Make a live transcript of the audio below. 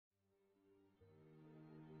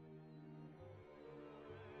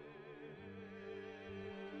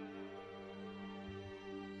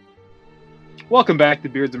Welcome back to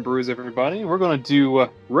Beards and Brews, everybody. We're going to do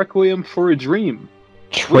Requiem for a Dream.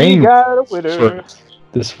 Train We got a winner.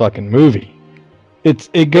 this fucking movie.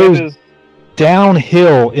 It goes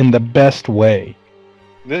downhill in the best way.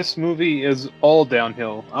 This movie is all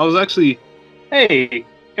downhill. I was actually, hey,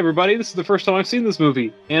 everybody, this is the first time I've seen this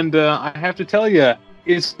movie. And I have to tell you,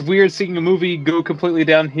 it's weird seeing a movie go completely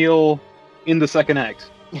downhill in the second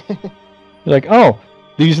act. You're like, oh,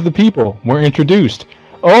 these are the people. We're introduced.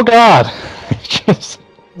 Oh, God.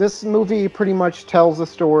 This movie pretty much tells the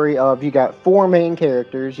story of, you got four main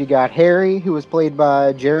characters. You got Harry, who was played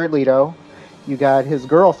by Jared Leto. You got his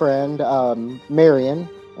girlfriend, Marion,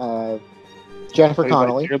 Jennifer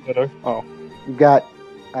Connelly. Oh. You got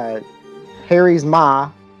Harry's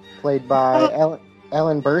ma, played by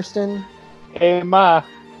Ellen Burstyn. Hey, Ma.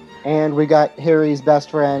 And we got Harry's best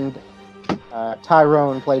friend,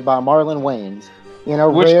 Tyrone, played by Marlon Wayans. You know,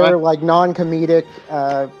 rare, non-comedic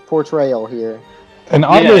portrayal here. And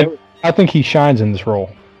oddly, I think he shines in this role.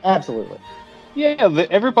 Absolutely. Yeah,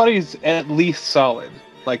 everybody's at least solid.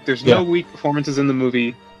 Like, there's no weak performances in the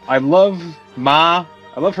movie. I love Ma.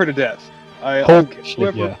 I love her to death. I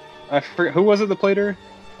forget, who was it that played her?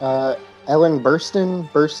 Ellen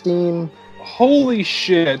Burstyn. Holy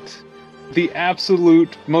shit. The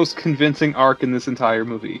absolute most convincing arc in this entire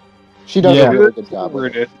movie. She does a really good job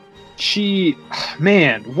with it. She,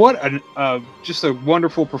 man, what just a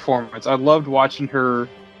wonderful performance. I loved watching her.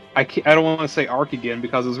 I don't want to say arc again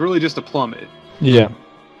because it was really just a plummet. Yeah.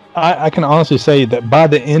 I can honestly say that by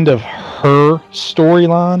the end of her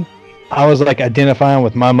storyline, I was like identifying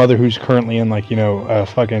with my mother, who's currently in a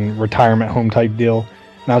fucking retirement home type deal.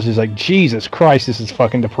 And I was just like, Jesus Christ, this is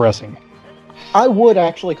fucking depressing. I would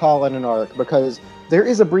actually call it an arc because there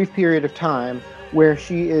is a brief period of time where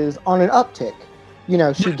she is on an uptick. You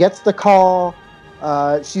know, she gets the call.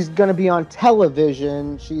 She's going to be on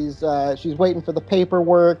television. She's waiting for the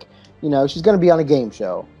paperwork. You know, she's going to be on a game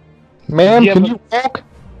show. Ma'am, can you walk?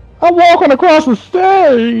 I'm walking across the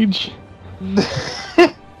stage.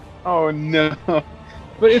 Oh no!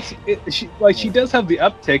 But she does have the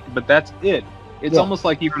uptick, but that's it. It's almost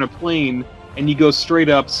like you're in a plane and you go straight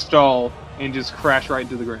up, stall, and just crash right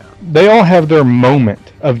into the ground. They all have their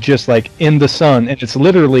moment of just in the sun, and it's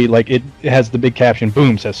literally it has the big caption,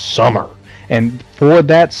 boom, says summer. And for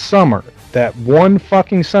that summer, that one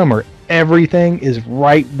fucking summer, everything is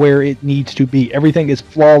right where it needs to be. Everything is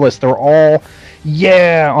flawless. They're all,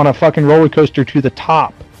 on a fucking roller coaster to the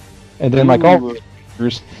top. And then I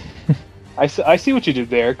see what you did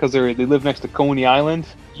there, because they live next to Coney Island.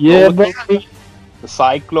 Yeah, baby. The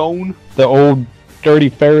Cyclone. The old dirty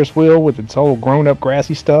Ferris wheel with its whole grown-up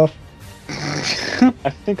grassy stuff.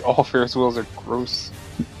 I think all Ferris wheels are gross.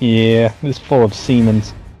 Yeah, it's full of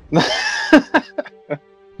Siemens.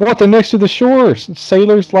 What? They're next to the shore.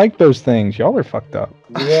 Sailors like those things. Y'all are fucked up.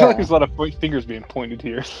 Yeah. I feel like there's a lot of fingers being pointed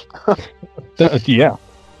here. Yeah.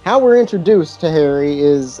 How we're introduced to Harry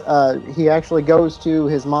is he actually goes to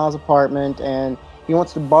his ma's apartment and he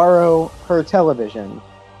wants to borrow her television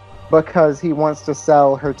because he wants to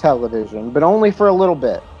sell her television, but only for a little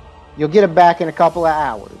bit. You'll get it back in a couple of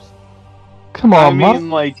hours. Come on,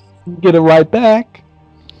 get it right back.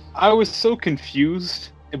 I was so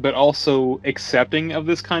confused, but also accepting of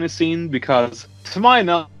this kind of scene because, to my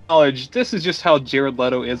knowledge, this is just how Jared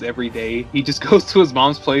Leto is every day. He just goes to his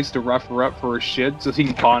mom's place to rough her up for her shit so he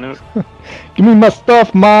can pawn it. Give me my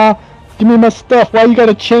stuff, Ma. Give me my stuff. Why you got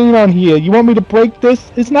a chain on here? You want me to break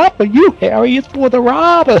this? It's not for you, Harry. It's for the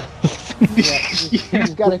robbers.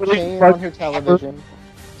 She's got a chain on her television.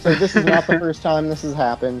 So this is not the first time this has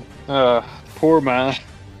happened. Poor Ma.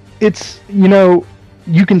 It's,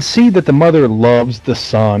 you can see that the mother loves the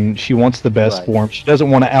son. She wants the best for him. She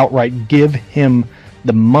doesn't want to outright give him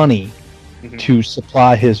the money to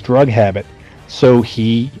supply his drug habit. So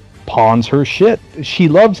he pawns her shit. She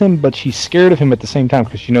loves him, but she's scared of him at the same time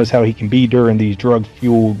because she knows how he can be during these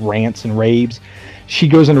drug-fueled rants and raves. She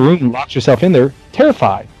goes in a room and locks herself in there,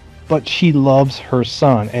 terrified. But she loves her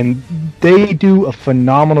son. And they do a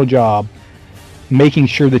phenomenal job making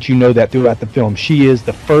sure that you know that throughout the film. She is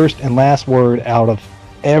the first and last word out of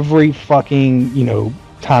every fucking,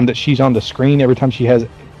 time that she's on the screen. Every time she has,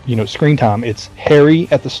 screen time, it's Harry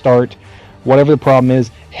at the start. Whatever the problem is,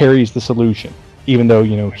 Harry's the solution. Even though,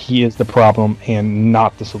 he is the problem and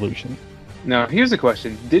not the solution. Now, here's a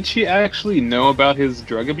question. Did she actually know about his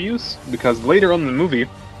drug abuse? Because later on in the movie,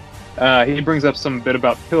 he brings up some bit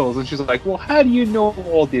about pills, and she's like, well, how do you know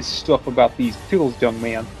all this stuff about these pills, young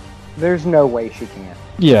man? There's no way she can't.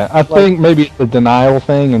 Yeah, I think maybe it's a denial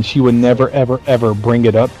thing, and she would never, ever, ever bring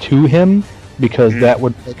it up to him, because that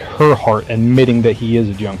would break her heart, admitting that he is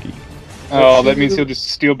a junkie. Oh, that means he'll just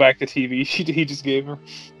steal back the TV he just gave her.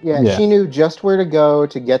 Yeah, she knew just where to go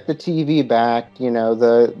to get the TV back. You know,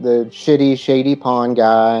 the shitty, shady pawn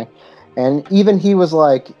guy, and even he was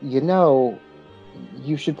like, you know,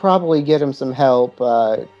 you should probably get him some help.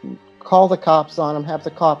 Call the cops on him. Have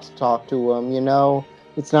the cops talk to him. You know,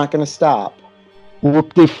 it's not going to stop.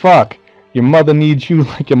 Whoop the fuck! Your mother needs you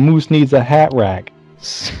like a moose needs a hat rack.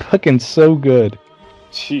 It's fucking so good.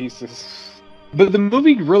 Jesus. But the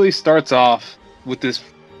movie really starts off with this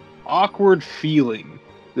awkward feeling.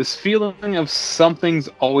 This feeling of something's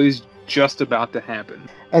always just about to happen.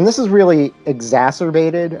 And this is really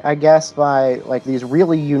exacerbated, I guess, by like these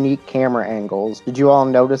really unique camera angles. Did you all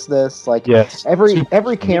notice this? Like, yes.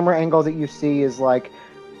 Every camera angle that you see is like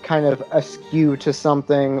kind of askew to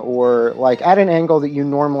something, or like at an angle that you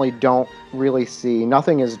normally don't really see.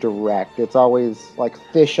 Nothing is direct. It's always like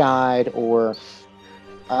fish-eyed, or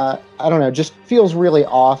I don't know, just feels really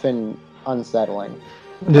off and unsettling.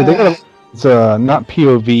 It's not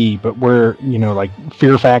POV, but where, you know, like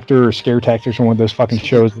Fear Factor or Scare Tactics or one of those fucking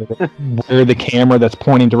shows where the camera that's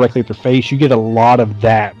pointing directly at their face, you get a lot of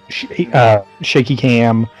that shaky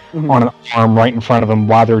cam on an arm right in front of them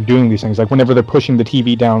while they're doing these things. Like whenever they're pushing the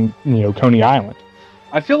TV down, you know, Coney Island.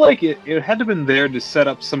 I feel like it had to have been there to set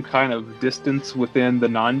up some kind of distance within the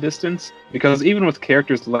non-distance, because even with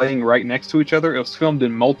characters laying right next to each other, it was filmed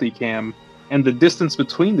in multicam, and the distance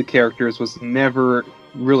between the characters was never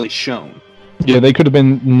really shown. Yeah, they could have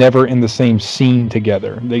been never in the same scene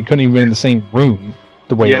together. They couldn't even be in the same room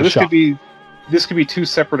the way it was shot. This could be two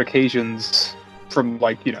separate occasions from,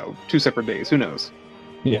 like, you know, 2 separate days. Who knows?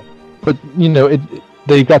 Yeah, but you know,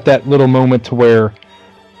 they got that little moment to where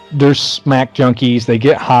they're smack junkies. They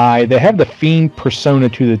get high. They have the fiend persona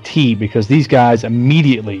to the T, because these guys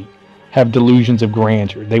immediately have delusions of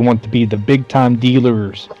grandeur. They want to be the big time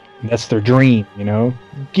dealers. That's their dream, you know.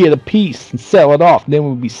 Get a piece and sell it off, then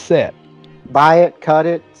we'll be set. Buy it, cut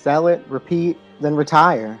it, sell it, repeat, then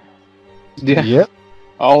retire. Yeah. Yep.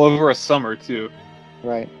 All over a summer too.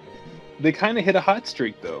 Right. They kind of hit a hot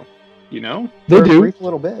streak though, you know. They do. A brief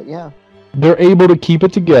little bit, yeah. They're able to keep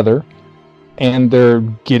it together, and they're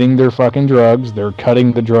getting their fucking drugs. They're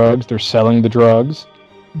cutting the drugs. They're selling the drugs.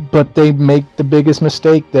 But they make the biggest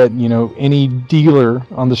mistake that, you know, any dealer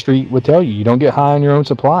on the street would tell you. You don't get high on your own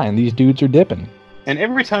supply, and these dudes are dipping. And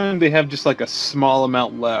every time they have just like a small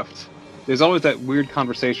amount left, there's always that weird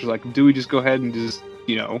conversation like, do we just go ahead and just,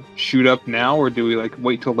 you know, shoot up now, or do we like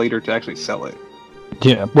wait till later to actually sell it?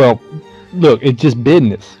 Yeah, well, look, it's just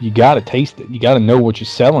business. You got to taste it. You got to know what you're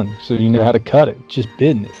selling so you know how to cut it. It's just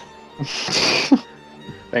business.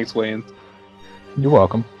 Thanks, Wayne. You're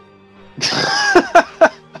welcome.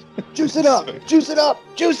 Juice it up! Juice it up!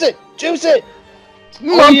 Juice it! Juice it!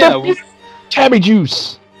 Oh, yeah. Tabby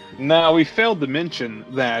juice! Now, we failed to mention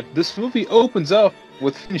that this movie opens up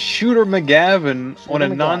with Shooter McGavin on a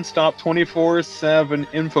non-stop 24/7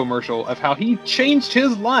 infomercial of how he changed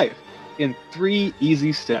his life in 3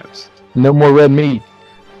 easy steps. No more red meat.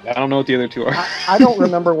 I don't know what the other 2 are. I don't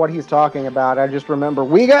remember what he's talking about. I just remember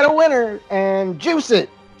we got a winner and juice it.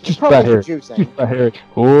 Just by Harry. Juicing. Just by Harry.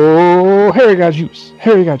 Oh, Harry got juice.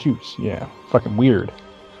 Harry got juice. Yeah, fucking weird.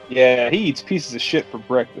 Yeah, he eats pieces of shit for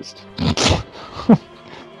breakfast.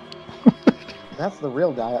 That's the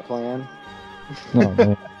real diet plan. Oh,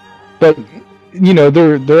 man. But you know,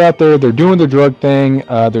 they're out there. They're doing their drug thing.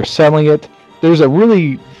 They're selling it. There's a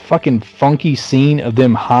really fucking funky scene of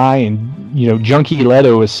them high, and you know, Junkie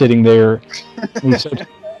Leto is sitting there.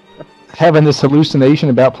 Having this hallucination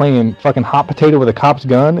about playing fucking hot potato with a cop's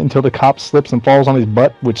gun until the cop slips and falls on his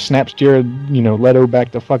butt, which snaps Jared, you know, Leto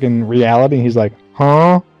back to fucking reality. And he's like,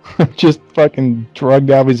 huh? Just fucking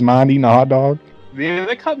drugged out of his mind eating a hot dog. Yeah,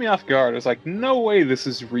 that caught me off guard. I was like, no way this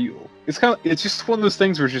is real. It's just one of those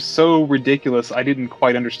things where it's just so ridiculous I didn't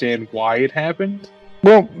quite understand why it happened.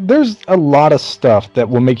 Well, there's a lot of stuff that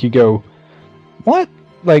will make you go, what?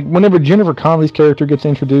 Like, whenever Jennifer Connelly's character gets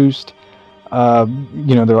introduced,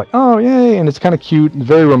 you know, they're like, oh, yay, and it's kind of cute and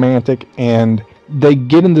very romantic, and they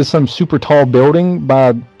get into some super tall building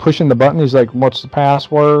by pushing the button. He's like, what's the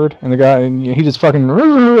password? And the guy, and he just fucking,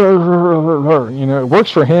 you know, it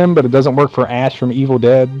works for him, but it doesn't work for Ash from Evil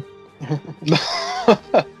Dead.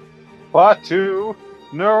 Latu,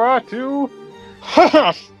 Naratu.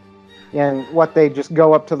 And what, they just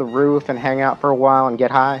go up to the roof and hang out for a while and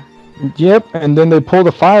get high? Yep, and then they pull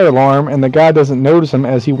the fire alarm, and the guy doesn't notice him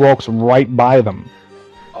as he walks right by them.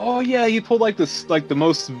 Oh yeah, he pulled like this, like the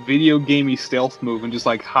most video gamey stealth move and just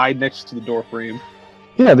like hide next to the door frame.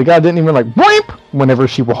 Yeah, the guy didn't even like blamp whenever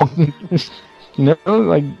she walked. You know,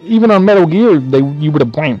 like even on Metal Gear, you would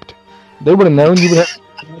have blamped. They would have known. You would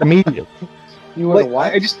have immediately. You would have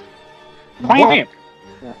what? Wham!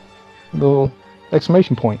 Little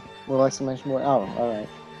exclamation point. Little exclamation point. Oh, all right.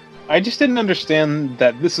 I just didn't understand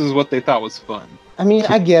that this is what they thought was fun. I mean,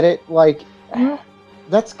 I get it. Like,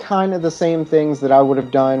 that's kind of the same things that I would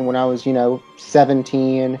have done when I was,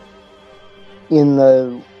 17 in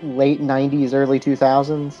the late 90s, early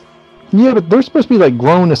 2000s. Yeah, but they're supposed to be like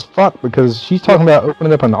grown as fuck because she's talking about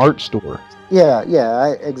opening up an art store. Yeah,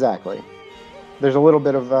 exactly. There's a little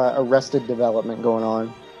bit of arrested development going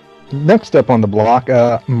on. Next up on the block,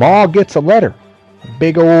 Ma gets a letter. A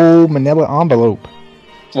big old manila envelope.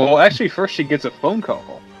 Well, actually, first she gets a phone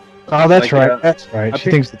call. Oh, that's Like, right. That's right.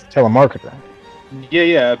 She thinks it's a telemarketer.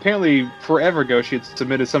 Yeah. Apparently, forever ago, she had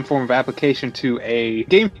submitted some form of application to a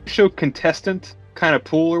game show contestant kind of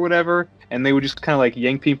pool or whatever, and they would just kind of like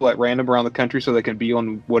yank people at random around the country so they can be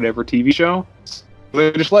on whatever TV show.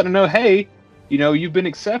 They're just letting them know, hey, you've been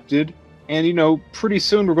accepted, and pretty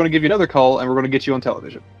soon we're going to give you another call and we're going to get you on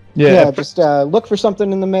television. Yeah, just look for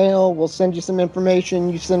something in the mail. We'll send you some information.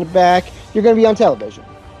 You send it back. You're going to be on television.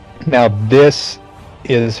 Now, this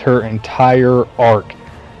is her entire arc.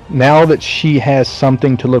 Now that she has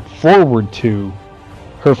something to look forward to,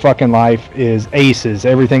 her fucking life is aces.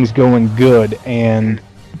 Everything's going good. And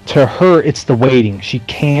to her, it's the waiting. She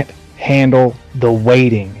can't handle the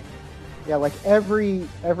waiting. Yeah, like every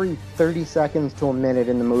 30 seconds to a minute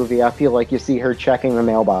in the movie, I feel like you see her checking the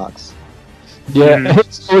mailbox. Yeah,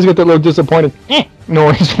 it's always got that little disappointed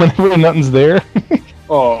noise whenever nothing's there.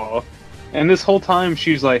 Oh, and this whole time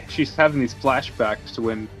she's having these flashbacks to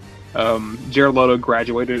when Jared Leto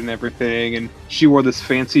graduated and everything, and she wore this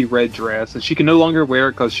fancy red dress, and she can no longer wear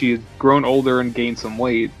it because she had grown older and gained some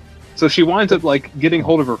weight. So she winds up like getting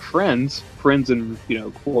hold of her friends in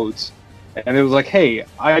quotes, and it was like, hey,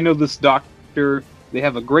 I know this doctor. They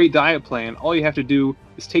have a great diet plan. All you have to do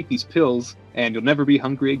is take these pills, and you'll never be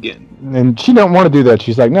hungry again. And she don't want to do that.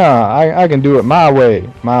 She's like, nah, I can do it my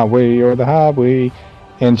way or the highway.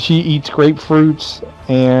 And she eats grapefruits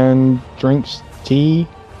and drinks tea.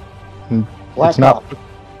 And it's not.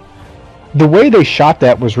 The way they shot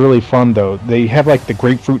that was really fun, though. They have like the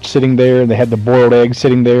grapefruit sitting there, and they had the boiled egg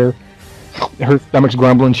sitting there. Her stomach's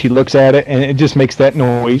grumbling. She looks at it, and it just makes that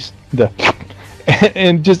noise.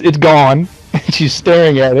 And just it's gone. She's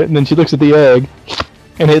staring at it, and then she looks at the egg,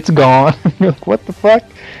 and it's gone. You're like, what the fuck?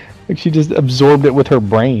 Like she just absorbed it with her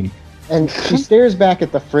brain. And she stares back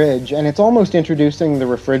at the fridge, and it's almost introducing the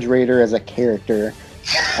refrigerator as a character.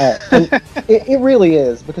 And it really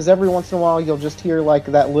is, because every once in a while you'll just hear like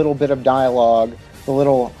that little bit of dialogue, the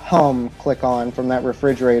little hum click on from that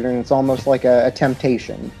refrigerator, and it's almost like a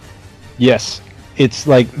temptation. Yes, it's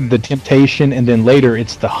like the temptation, and then later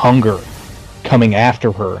it's the hunger coming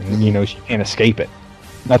after her, and she can't escape it.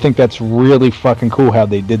 I think that's really fucking cool how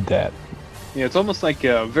they did that. Yeah, it's almost like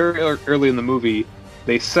very early in the movie,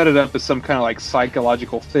 they set it up as some kind of like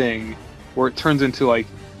psychological thing, where it turns into like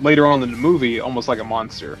later on in the movie, almost like a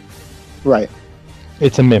monster. Right.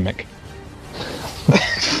 It's a mimic.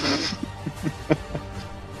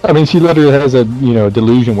 I mean, she literally has a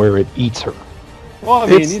delusion where it eats her. Well, I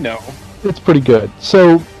mean, it's pretty good.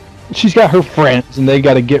 So she's got her friends, and they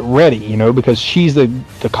got to get ready, because she's the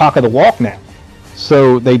cock of the walk now.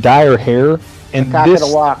 So they dye her hair, and cock of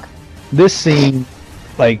the walk. This scene,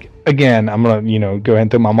 like, again, I'm gonna go ahead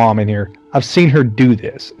and throw my mom in here. I've seen her do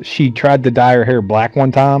this. She tried to dye her hair black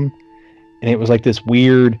one time, and it was like this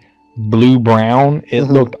weird blue-brown. It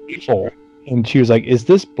looked awful, and she was like, "Is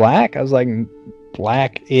this black?" I was like,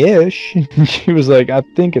 "Black-ish." And she was like, "I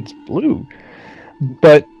think it's blue,"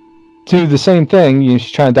 but do the same thing.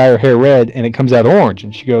 She's trying to dye her hair red, and it comes out orange.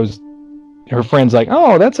 And she goes, her friend's like,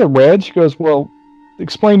 "Oh, that's a red." She goes, "Well,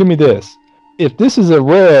 explain to me this. If this is a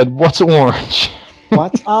red, what's orange?"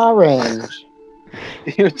 What's orange?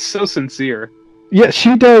 It's so sincere. Yeah,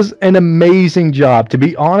 she does an amazing job. To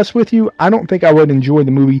be honest with you, I don't think I would enjoy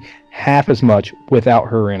the movie half as much without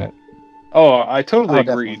her in it. Oh, I totally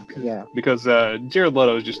agree. Yeah. Because Jared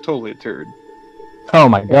Leto is just totally a turd. Oh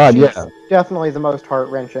my god, She's yeah. definitely the most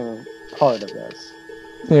heart-wrenching part of this.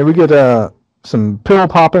 Yeah, we get some pill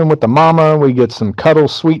popping with the mama. We get some cuddle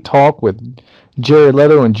sweet talk with Jared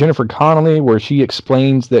Leto and Jennifer Connelly, where she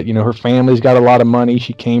explains that her family's got a lot of money.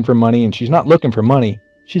 She came for money, and she's not looking for money.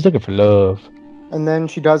 She's looking for love. And then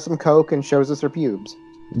she does some coke and shows us her pubes.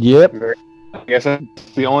 Yep. I guess that's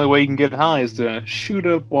the only way you can get high is to shoot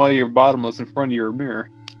up while you're bottomless in front of your mirror.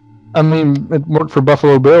 I mean, it worked for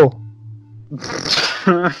Buffalo Bill.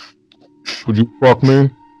 Would you fuck me?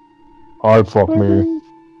 I'd fuck me.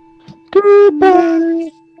 Goodbye,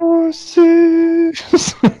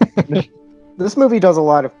 horses. This movie does a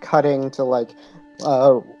lot of cutting to like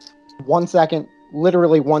 1 second,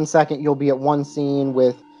 literally 1 second you'll be at one scene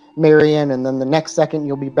with Marion, and then the next second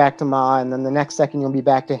you'll be back to Ma, and then the next second you'll be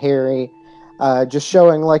back to Harry. Just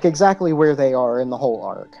showing like exactly where they are in the whole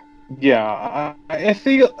arc. Yeah, I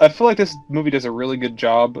feel like this movie does a really good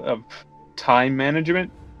job of time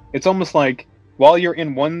management. It's almost like while you're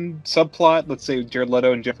in one subplot, let's say Jared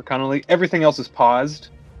Leto and Jennifer Connelly, everything else is paused,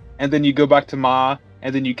 and then you go back to Ma,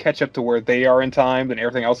 and then you catch up to where they are in time, then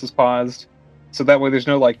everything else is paused. So that way there's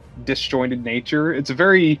no like disjointed nature. It's a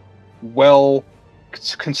very well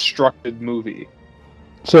constructed movie.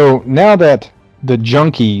 So now that the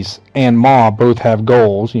junkies and Ma both have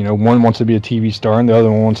goals, one wants to be a TV star and the other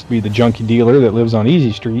one wants to be the junkie dealer that lives on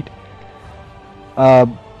Easy Street.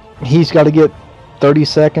 He's got to get 30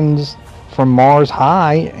 seconds from Mars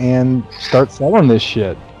High and start selling this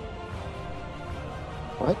shit.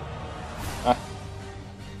 What?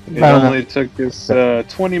 It only took us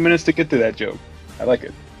 20 minutes to get to that joke. I like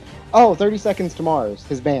it. Oh, 30 Seconds to Mars,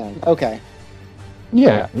 his band. Okay.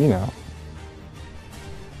 Yeah, He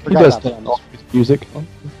does music.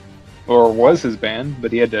 Or was his band,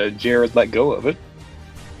 but he had to Jared let go of it.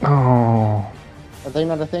 Oh. Are they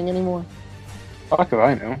not a thing anymore? Fuck if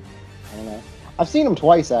I know. I don't know. I've seen them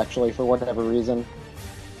twice, actually, for whatever reason.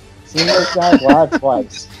 Seen those guys live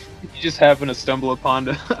twice. You just happen to stumble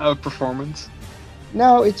upon a performance?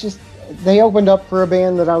 No, it's just they opened up for a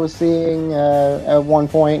band that I was seeing at one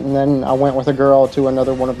point, and then I went with a girl to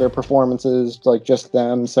another one of their performances, like just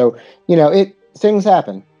them. So, things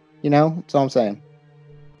happen. That's all I'm saying.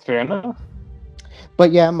 Fair enough.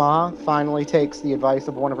 But yeah, Ma finally takes the advice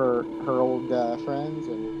of one of her old friends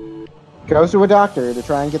and goes to a doctor to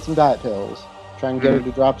try and get some diet pills. Try and get her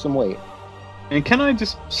to drop some weight. And can I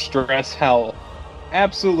just stress how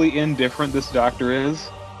absolutely indifferent this doctor is?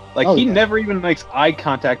 Like, he never even makes eye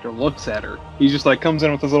contact or looks at her. He just, comes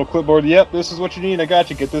in with his little clipboard. Yep, this is what you need. I got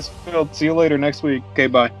you. Get this filled. See you later next week. Okay,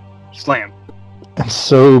 bye. Slam. And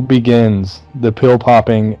so begins the pill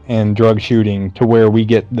popping and drug shooting to where we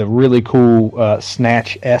get the really cool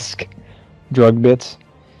Snatch-esque drug bits.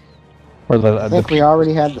 I think we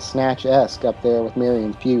already had the Snatch-esque up there with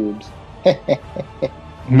Marion's pubes.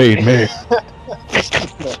 Made me.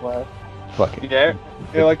 Fuck it. Yeah,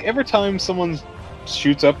 every time someone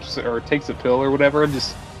shoots up or takes a pill or whatever,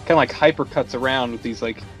 just kind of hypercuts around with these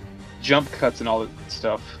jump cuts and all that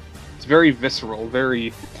stuff. It's very visceral,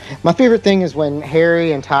 very... My favorite thing is when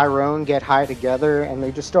Harry and Tyrone get high together and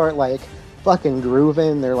they just start fucking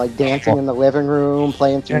grooving. They're dancing in the living room,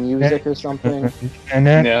 playing some music or something. And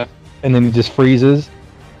then he just freezes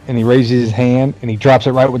and he raises his hand and he drops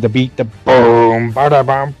it right with the beat. The boom, bada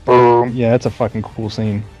bum, boom. Yeah, that's a fucking cool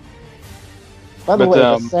scene. By the way,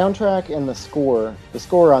 the soundtrack and the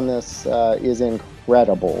score on this is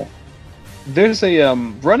incredible. There's a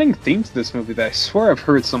running theme to this movie that I swear I've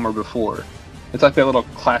heard somewhere before. It's like that little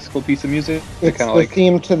classical piece of music. It's the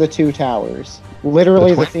theme to the Two Towers.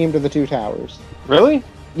 Literally the theme to the Two Towers. Really?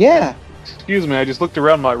 Yeah. Excuse me, I just looked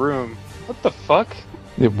around my room. What the fuck?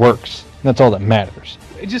 It works. That's all that matters.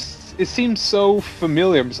 It seems so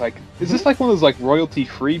familiar. I'm just is this one of those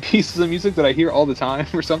royalty-free pieces of music that I hear all the time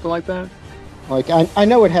or something like that? I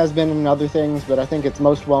know it has been in other things, but I think it's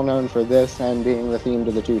most well known for this and being the theme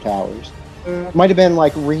to the Two Towers. Might have been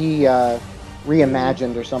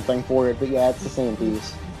reimagined or something for it, but yeah, it's the same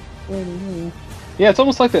piece. Yeah, it's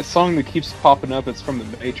almost like that song that keeps popping up. It's from The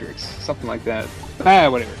Matrix, something like that.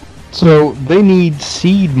 Whatever. So they need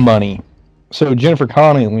seed money. So Jennifer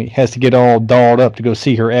Connelly has to get all dolled up to go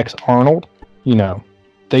see her ex Arnold.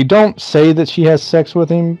 They don't say that she has sex with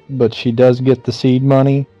him, but she does get the seed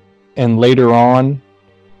money. And later on,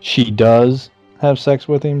 she does have sex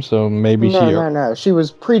with him, so maybe No. She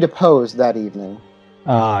was predisposed that evening.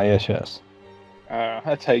 Ah, yes.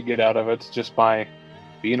 That's how you get out of it, just by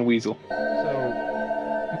being a weasel.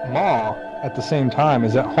 So, Ma, at the same time,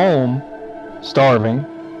 is at home, starving,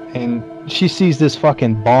 and she sees this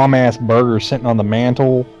fucking bomb-ass burger sitting on the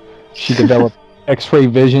mantle. She developed X-ray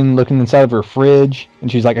vision looking inside of her fridge, and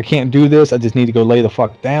she's like, I can't do this, I just need to go lay the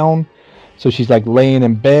fuck down. So she's laying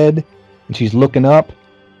in bed, and she's looking up,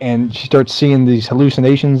 and she starts seeing these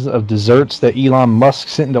hallucinations of desserts that Elon Musk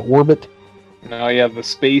sent into orbit. Now you have the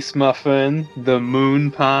space muffin, the moon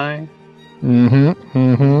pie.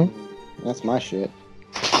 That's my shit.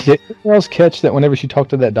 Did anyone else catch that whenever she talked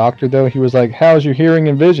to that doctor, though, he was like, how's your hearing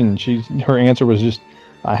and vision? Her answer was just,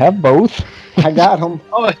 I have both. I got them.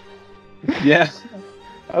 Oh, yeah.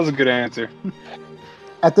 That was a good answer.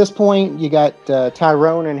 At this point, you got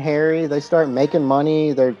Tyrone and Harry. They start making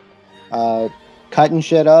money. They're cutting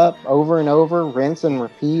shit up over and over, rinse and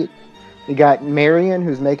repeat. You got Marion,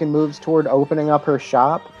 who's making moves toward opening up her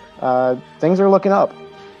shop. Things are looking up.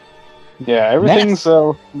 Yeah, everything's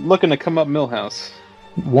looking to come up Millhouse.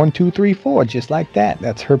 1, 2, 3, 4, just like that.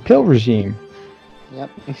 That's her pill regime. Yep.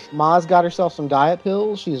 Ma's got herself some diet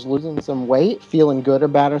pills. She's losing some weight, feeling good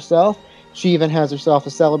about herself. She even has herself a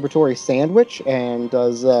celebratory sandwich and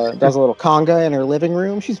does a little conga in her living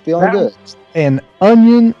room. She's feeling good. An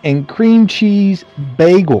onion and cream cheese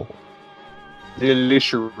bagel.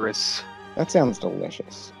 Delicious. That sounds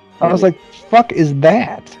delicious. I was like, fuck is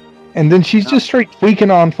that? And then she's just straight tweaking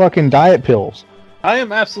on fucking diet pills. I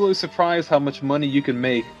am absolutely surprised how much money you can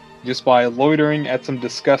make just by loitering at some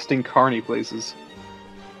disgusting carny places.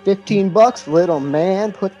 $15, little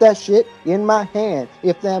man. Put that shit in my hand.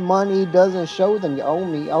 If that money doesn't show, then you owe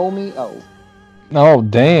me, oh. Oh,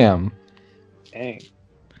 damn. Dang.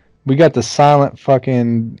 We got the silent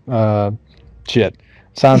fucking, shit.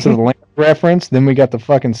 Silence of the Lambs reference. Then we got the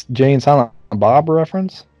fucking Jay and Silent Bob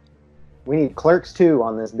reference. We need Clerks 2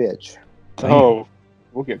 on this bitch. Damn. Oh,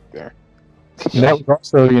 we'll get there. And that was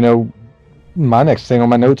also, my next thing on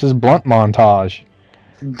my notes is blunt montage.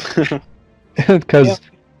 Because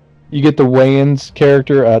you get the Wayans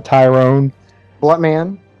character, Tyrone. Blunt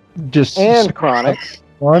Man. Just and Chronic.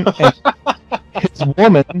 And his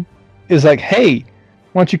woman is like, hey,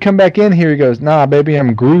 why don't you come back in here? He goes, nah, baby,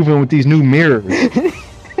 I'm grooving with these new mirrors.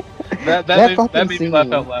 that made me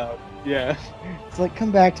laugh out loud. Yeah. It's like,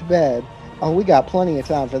 come back to bed. Oh, we got plenty of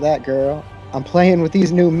time for that, girl. I'm playing with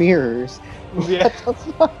these new mirrors. Yeah.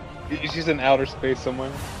 She's in outer space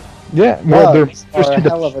somewhere. Yeah, well, Drugs are a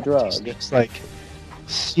hell of a drug. It's like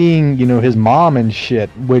seeing, his mom and shit,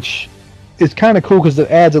 which is kind of cool because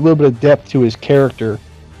it adds a little bit of depth to his character.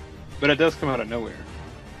 But it does come out of nowhere.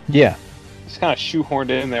 Yeah. It's kind of shoehorned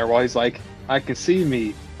in there while he's like, I can see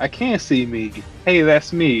me. I can't see me. Hey,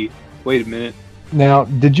 that's me. Wait a minute. Now,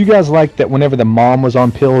 did you guys like that whenever the mom was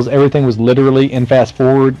on pills, everything was literally in fast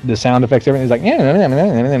forward, the sound effects, everything was like,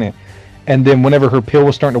 and then whenever her pill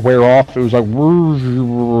was starting to wear off, it was like,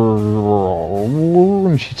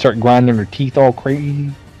 and she'd start grinding her teeth all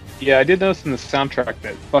crazy. Yeah, I did notice in the soundtrack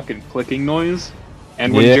that fucking clicking noise.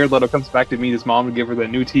 And when Jared Leto comes back to meet his mom to give her the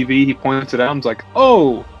new TV, he points it out and is like,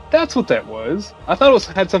 oh, that's what that was. I thought it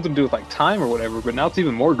had something to do with like time or whatever, but now it's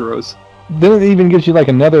even more gross. Then it even gives you like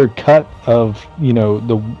another cut of,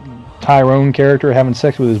 the Tyrone character having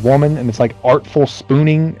sex with his woman, and it's like artful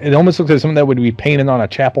spooning. It almost looks like something that would be painted on a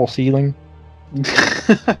chapel ceiling.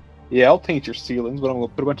 Yeah, I'll paint your ceilings, but I'm going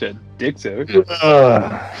to put a bunch of dicks out.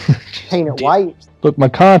 Paint it white. Look, my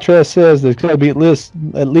contrast says there's got to be at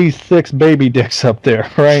least 6 baby dicks up there.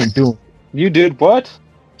 I ain't doing. You did what?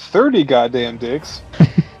 30 goddamn dicks.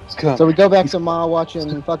 So we go back to Ma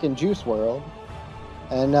watching fucking Juice WRLD.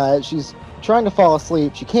 And she's trying to fall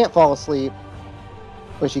asleep. She can't fall asleep,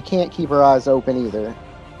 but she can't keep her eyes open either.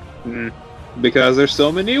 Because there's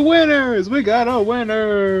so many winners. We got a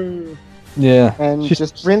winner. Yeah. And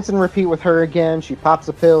just rinse and repeat with her again. She pops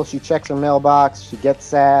a pill. She checks her mailbox. She gets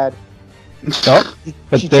sad. Oh,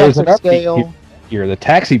 but she there's checks her scale. Here, the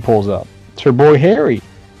taxi pulls up. It's her boy Harry.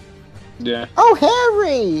 Yeah. Oh,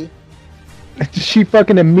 Harry! She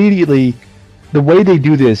fucking immediately. The way they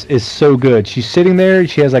do this is so good. She's sitting there.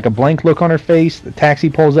 She has like a blank look on her face. The taxi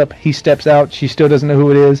pulls up. He steps out. She still doesn't know who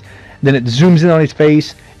it is. Then it zooms in on his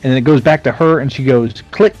face, and then it goes back to her, and she goes,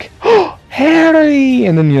 click. Oh, Harry!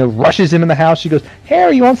 And then, rushes him in the house. She goes,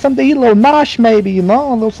 Harry, you want something to eat? A little nosh, maybe? A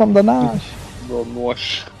little something to nosh. A little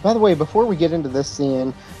nosh. By the way, before we get into this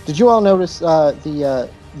scene, did you all notice the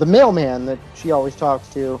mailman that she always talks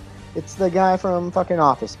to? It's the guy from fucking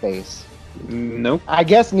Office Space. Nope. I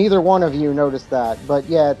guess neither one of you noticed that, but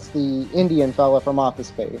yeah, it's the Indian fella from Office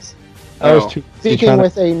Space. Speaking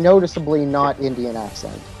with a noticeably not Indian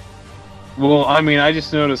accent. Well, I mean, I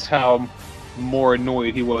just noticed how more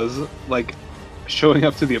annoyed he was, like, showing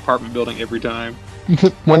up to the apartment building every time.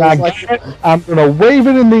 When I get it, I'm gonna wave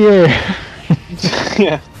it in the air.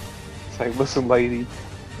 Yeah. It's like, listen, lady,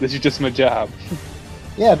 this is just my job.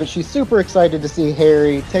 Yeah, but she's super excited to see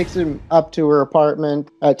Harry, takes him up to her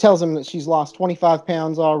apartment, tells him that she's lost 25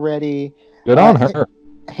 pounds already. Good on her.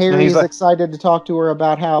 Harry's excited to talk to her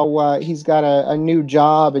about how he's got a new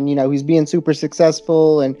job and, he's being super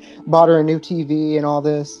successful and bought her a new TV and all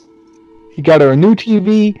this. He got her a new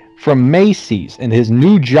TV from Macy's and his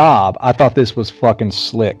new job. I thought this was fucking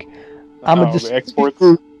slick. I'm a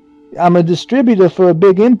distributor for a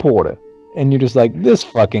big importer. And you're just like, this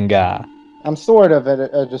fucking guy. I'm sort of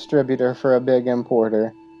a distributor for a big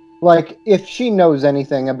importer. Like, if she knows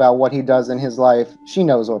anything about what he does in his life, she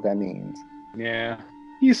knows what that means. Yeah.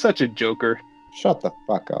 He's such a joker. Shut the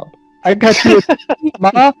fuck up. I got you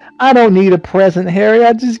Ma, I don't need a present, Harry.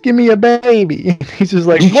 Just give me a baby. He's just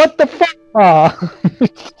like, what the fuck, Ma?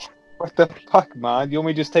 What the fuck, Ma? You want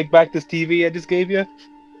me to just take back this TV I just gave you?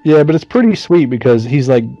 Yeah, but it's pretty sweet because he's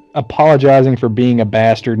like apologizing for being a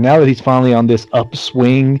bastard. Now that he's finally on this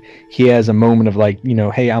upswing, he has a moment of like,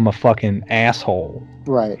 hey, I'm a fucking asshole.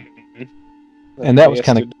 Right. And that was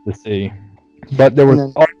kind of good to see. But there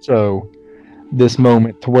was also this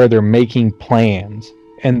moment to where they're making plans.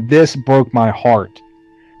 And this broke my heart.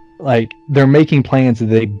 Like, they're making plans that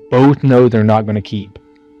they both know they're not going to keep.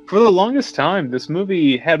 For the longest time, this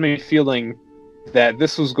movie had me feeling that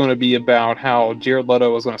this was going to be about how Jared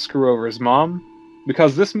Leto was going to screw over his mom.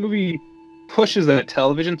 Because this movie pushes that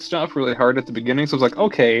television stuff really hard at the beginning. So it's like,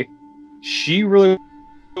 okay, she really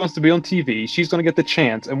wants to be on TV. She's going to get the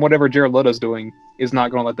chance. And whatever Jared Leto's doing is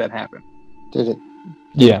not going to let that happen. Did it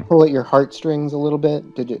Yeah. pull at your heartstrings a little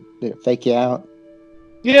bit? Did it fake you out?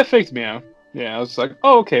 Yeah, it faked me out. Yeah, I was like,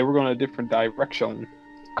 oh, okay, we're going a different direction.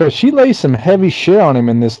 Because she lays some heavy shit on him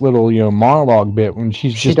in this little, monologue bit when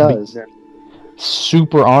she's just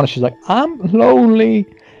super honest. She's like, I'm lonely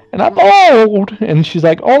and I'm old. And she's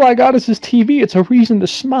like, all I got is this TV. It's a reason to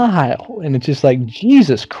smile. And it's just like,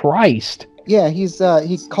 Jesus Christ. Yeah, he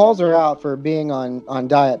calls her out for being on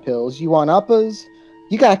diet pills. You want uppers?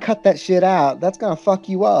 You gotta cut that shit out. That's gonna fuck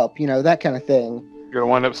you up. That kind of thing. You're gonna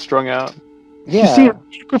wind up strung out. Yeah. You see a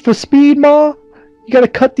sugar for speed, Ma? You gotta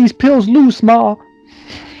cut these pills loose, Ma.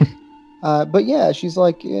 But yeah, she's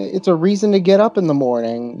like, it's a reason to get up in the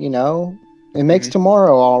morning. It makes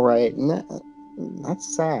tomorrow all right, and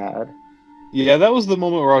that's sad. Yeah, that was the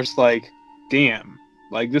moment where I was like, damn,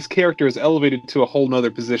 like this character is elevated to a whole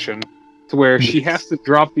nother position, to where she has to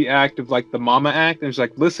drop the act of like the mama act, and she's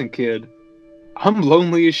like, listen, kid, I'm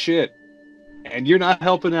lonely as shit, and you're not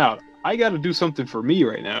helping out. I got to do something for me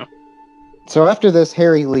right now. So after this,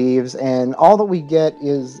 Harry leaves, and all that we get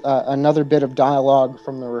is another bit of dialogue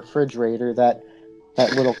from the refrigerator, that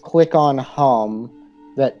little click-on hum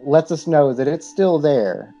that lets us know that it's still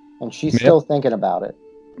there, and she's still thinking about it.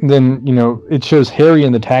 Then, it shows Harry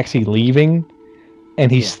in the taxi leaving,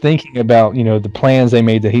 and he's thinking about, the plans they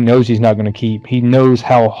made that he knows he's not going to keep. He knows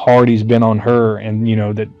how hard he's been on her, and,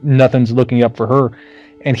 that nothing's looking up for her.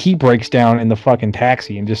 And he breaks down in the fucking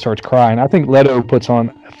taxi and just starts crying. I think Leto puts on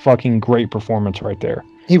a fucking great performance right there.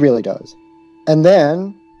 He really does. And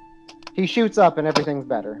then he shoots up and everything's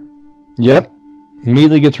better. Yep.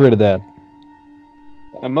 Immediately gets rid of that.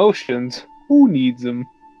 Emotions. Who needs them?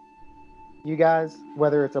 You guys,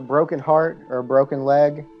 whether it's a broken heart or a broken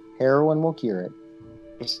leg, heroin will cure it.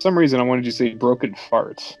 For some reason, I wanted you to say broken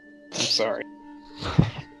farts. I'm sorry.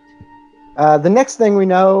 The next thing we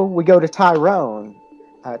know, we go to Tyrone.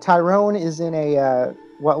 Tyrone is in a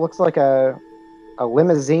what looks like a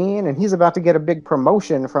limousine, and he's about to get a big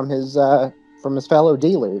promotion from his fellow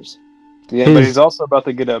dealers. Yeah, but he's also about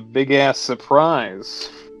to get a big ass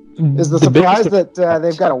surprise. Is the surprise that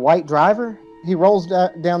they've got a white driver? He rolls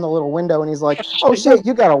down the little window and he's like, "Oh shit,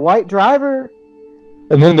 you got a white driver!"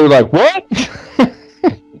 And then they're like, "What?"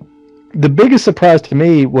 The biggest surprise to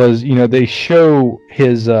me was, they show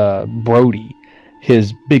his Brody,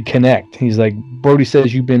 his big connect. He's like, Brody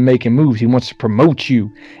says you've been making moves. He wants to promote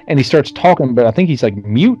you. And he starts talking, but I think he's like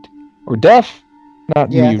mute or deaf. Not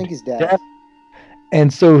mute. Yeah, I think he's deaf.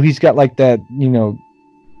 And so he's got like that,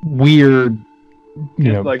 weird,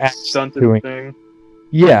 like stunted thing.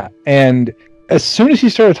 Yeah. And as soon as he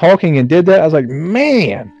started talking and did that, I was like,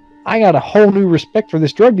 man, I got a whole new respect for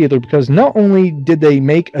this drug dealer, because not only did they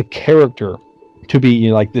make a character to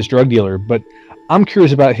be like this drug dealer, but I'm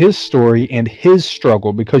curious about his story and his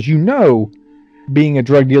struggle, because being a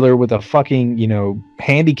drug dealer with a fucking,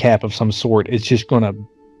 handicap of some sort is just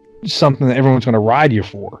something that everyone's gonna ride you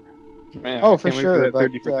for. Man, oh, for sure. But,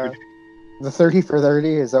 30 for 30. The 30 for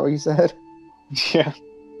 30, is that what you said? Yeah.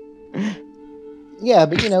 Yeah,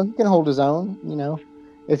 but he can hold his own,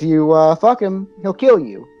 If you fuck him, he'll kill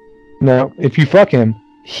you. No, if you fuck him,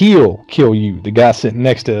 he'll kill you. The guy sitting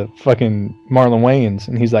next to fucking Marlon Wayans,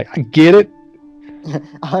 and he's like, I get it.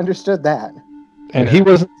 I understood that. And he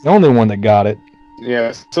wasn't the only one that got it.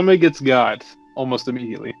 Yeah, somebody gets got almost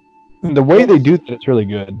immediately. The way they do that, it's really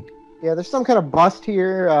good. Yeah, there's some kind of bust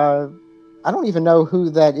here. I don't even know who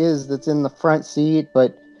that is that's in the front seat,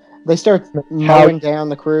 but they start mowing down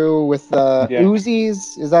the crew with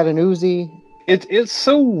Uzis. Is that an Uzi? It's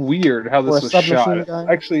so weird how this was shot.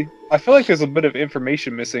 Actually, I feel like there's a bit of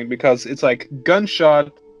information missing, because it's like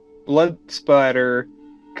gunshot, blood splatter,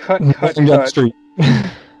 cut. Street.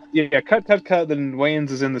 Yeah, cut. Then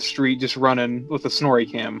Wayans is in the street just running with a snorri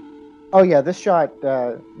cam. Oh yeah, this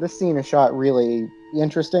scene is shot really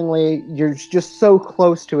interestingly. You're just so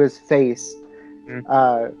close to his face,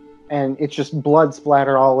 and it's just blood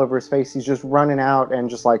splatter all over his face. He's just running out and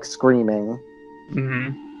just like screaming.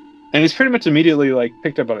 Mm-hmm. And he's pretty much immediately like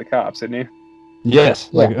picked up by the cops, isn't he? Yes,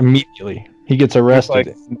 like immediately. He gets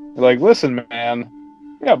arrested. Like, listen, man,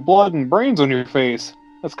 you got blood and brains on your face.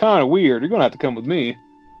 That's kind of weird. You're gonna have to come with me.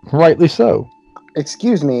 Rightly so.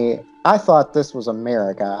 Excuse me, I thought this was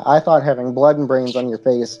America. I thought having blood and brains on your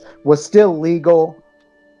face was still legal.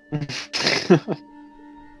 It's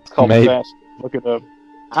called fashion. Look it up.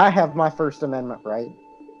 I have my First Amendment right.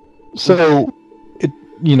 So,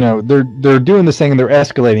 they're doing this thing and they're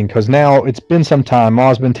escalating because now it's been some time.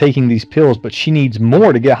 Ma's been taking these pills, but she needs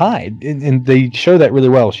more to get high, and they show that really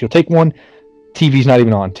well. She'll take one, TV's not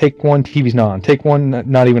even on. Take one, TV's not on. Take one,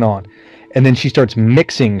 not even on. And then she starts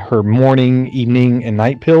mixing her morning, evening, and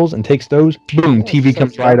night pills and takes those. Boom, TV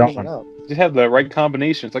comes right on. You have the right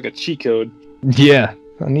combination. It's like a cheat code. Yeah,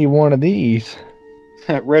 I need one of these.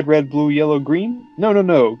 Red, red, blue, yellow, green?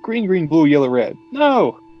 No. Green, green, blue, yellow, red.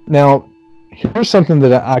 No! Now, here's something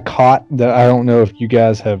that I caught that I don't know if you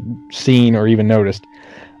guys have seen or even noticed.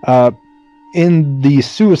 In the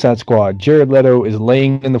Suicide Squad, Jared Leto is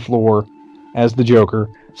laying in the floor as the Joker,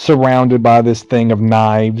 surrounded by this thing of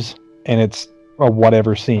knives, and it's a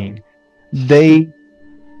whatever scene.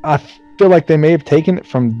 I feel like they may have taken it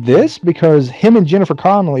from this because him and Jennifer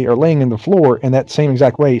Connelly are laying in the floor in that same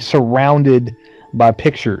exact way, surrounded by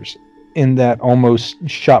pictures in that almost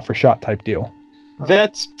shot-for-shot type deal.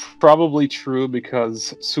 That's probably true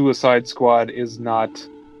because Suicide Squad is not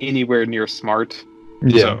anywhere near smart.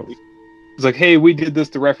 Yeah. So it's like, hey, we did this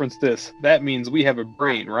to reference this. That means we have a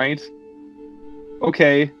brain, right?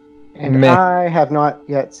 Okay. And I have not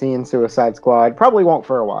yet seen Suicide Squad. Probably won't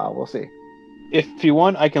for a while. We'll see. If you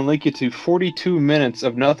want, I can link you to 42 minutes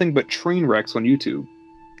of nothing but train wrecks on YouTube.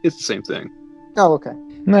 It's the same thing. Oh, okay.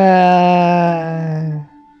 Nah.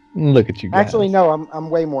 Look at you guys. Actually, no, I'm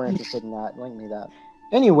way more interested in that. Link me that.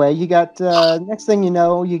 Anyway, you got, next thing you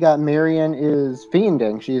know, you got Marion is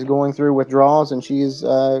fiending. She's going through withdrawals and she's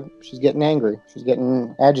getting angry. She's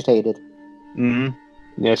getting agitated.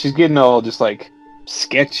 Mm-hmm. Yeah, she's getting all just like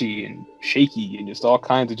sketchy and shaky and just all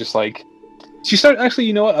kinds of just like she started actually,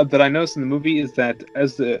 you know what that I noticed in the movie is that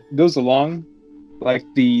as it goes along, like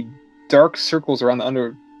the dark circles around the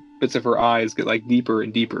under bits of her eyes get like deeper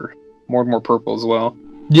and deeper, more and more purple as well.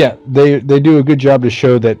 Yeah, they do a good job to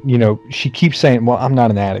show that, she keeps saying, well, I'm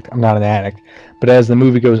not an addict, but as the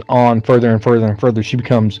movie goes on further and further and further, she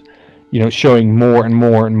becomes, showing more and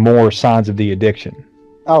more and more signs of the addiction.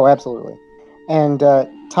 Oh, absolutely. And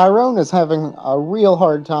Tyrone is having a real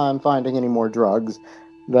hard time finding any more drugs.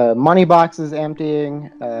 The money box is emptying.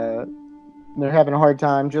 They're having a hard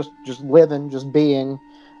time just living, just being,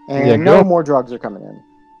 and no more drugs are coming in.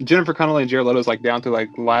 Jennifer Connelly and Jared Leto's like down to like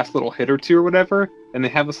last little hit or two or whatever, and they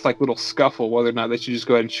have this like little scuffle whether or not they should just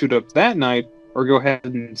go ahead and shoot up that night or go ahead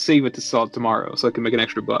and save it to sell it tomorrow so they can make an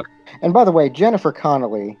extra buck. And by the way, Jennifer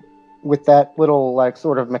Connelly, with that little like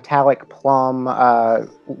sort of metallic plum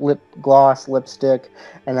lip gloss lipstick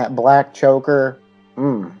and that black choker,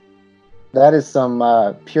 that is some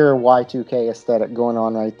pure Y2K aesthetic going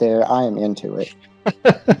on right there. I am into it.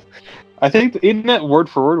 I think isn't that word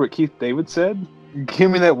for word what Keith David said?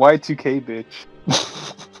 Give me that Y2K bitch.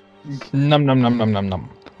 Num num num num num num.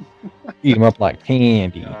 Eat him up like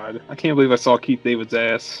candy. God, I can't believe I saw Keith David's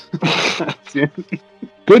ass.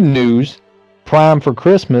 Good news. Prime for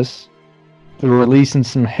Christmas. They're releasing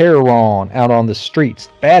some heroin out on the streets.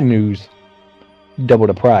 Bad news. Double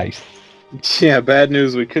the price. Yeah, bad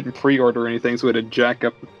news. We couldn't pre-order anything, so we had to jack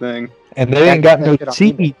up the thing. And they ain't got no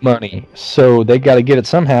seed money, so they got to get it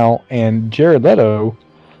somehow. And Jared Leto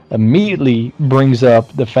immediately brings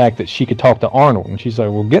up the fact that she could talk to Arnold, and she's like,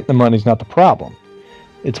 well, getting the money's not the problem.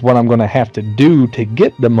 It's what I'm going to have to do to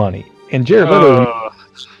get the money. And Jared Leto, all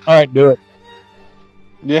right, do it.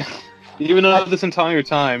 Yeah, even though this entire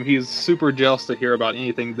time, he's super jealous to hear about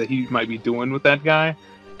anything that he might be doing with that guy.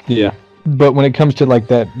 Yeah, but when it comes to like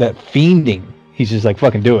that fiending, he's just like,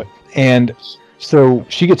 fucking do it. And so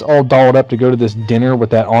she gets all dolled up to go to this dinner with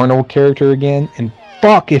that Arnold character again, and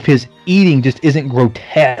fuck if his eating just isn't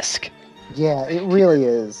grotesque. Yeah, it really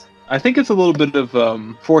is. I think it's a little bit of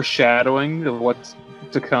foreshadowing of what's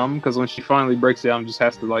to come, because when she finally breaks down and just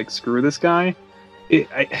has to like screw this guy,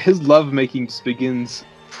 his lovemaking just begins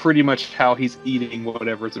pretty much how he's eating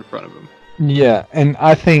whatever's in front of him. Yeah, and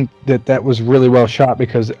I think that was really well shot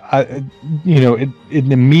because it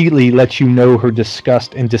immediately lets you know her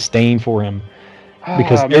disgust and disdain for him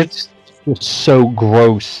because it's just so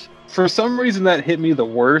gross. For some reason, that hit me the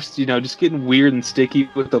worst. Just getting weird and sticky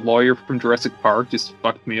with the lawyer from Jurassic Park just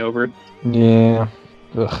fucked me over. Yeah.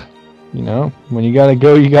 Ugh. When you gotta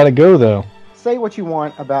go, though. Say what you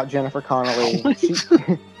want about Jennifer Connelly,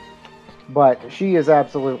 but she is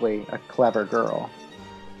absolutely a clever girl.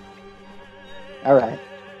 All right.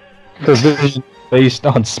 Her vision based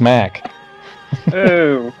on smack.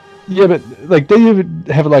 Oh. Yeah, but like they even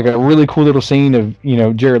have like a really cool little scene of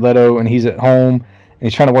Jared Leto and he's at home and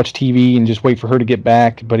he's trying to watch TV and just wait for her to get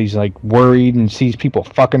back, but he's like worried and sees people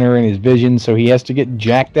fucking her in his vision, so he has to get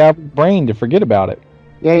jacked out of his brain to forget about it.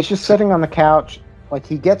 Yeah, he's just sitting on the couch, like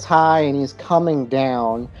he gets high and he's coming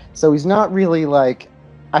down, so he's not really like,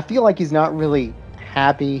 I feel like he's not really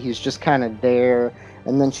happy, he's just kind of there,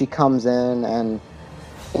 and then she comes in and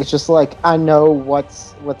it's just like, I know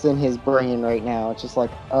what's in his brain right now. It's just like,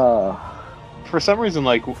 For some reason,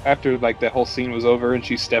 like, after, like, that whole scene was over and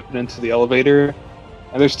she stepped into the elevator,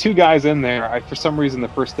 and there's two guys in there, for some reason, the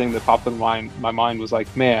first thing that popped in my mind was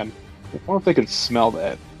like, man, I wonder if they can smell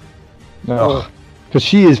that. No. Because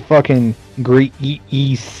she is fucking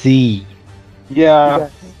greasy. Yeah.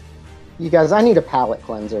 You guys, I need a palate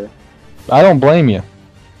cleanser. I don't blame you.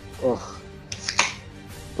 Ugh.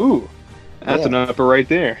 Ooh. That's an upper right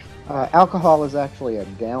there. Alcohol is actually a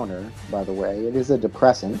downer, by the way. It is a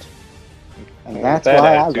depressant. And that's That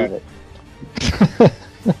why attitude. I love it.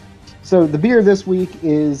 So the beer this week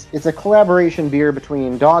it's a collaboration beer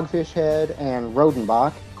between Dogfish Head and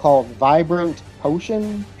Rodenbach called Vibrant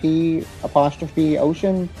Potion,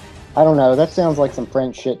 P''Ocean. I don't know, that sounds like some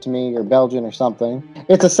French shit to me, or Belgian or something.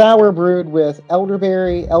 It's a sour brewed with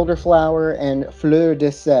elderberry, elderflower, and fleur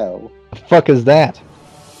de sel. The fuck is that?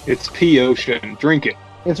 It's P-Ocean. Drink it.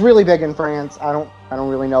 It's really big in France. I don't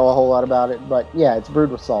really know a whole lot about it, but yeah, it's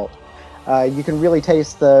brewed with salt. You can really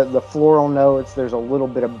taste the floral notes. There's a little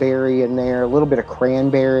bit of berry in there, a little bit of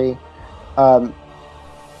cranberry.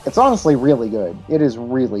 It's honestly really good. It is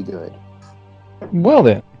really good. Well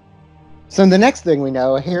then. So the next thing we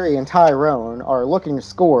know, Harry and Tyrone are looking to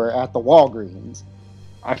score at the Walgreens.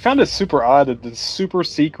 I found it super odd that the super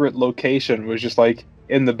secret location was just like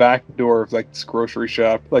in the back door of like this grocery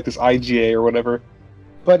shop, like this IGA or whatever.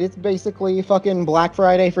 But it's basically fucking Black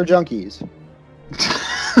Friday for junkies.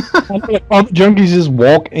 All the junkies just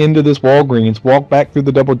walk into this Walgreens, walk back through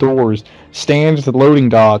the double doors, stand at the loading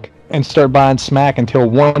dock, and start buying smack until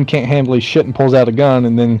one can't handle his shit and pulls out a gun,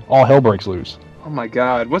 and then all hell breaks loose. Oh my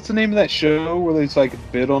god, what's the name of that show where they just like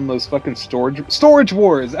bid on those fucking storage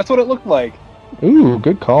wars? That's what it looked like. Ooh,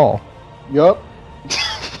 good call. Yup.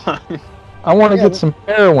 I want to get some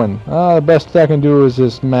heroin. The best I can do is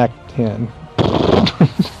this Mac 10.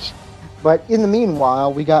 But in the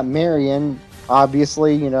meanwhile, we got Marion,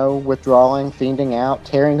 obviously, withdrawing, fiending out,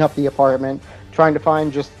 tearing up the apartment, trying to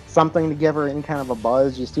find just something to give her any kind of a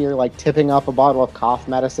buzz. You see her, like, tipping up a bottle of cough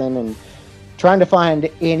medicine and trying to find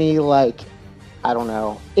any, like, I don't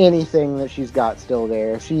know, anything that she's got still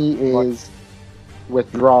there. She is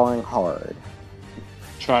withdrawing hard.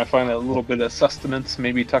 Trying to find that little bit of sustenance,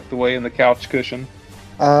 maybe tucked away in the couch cushion.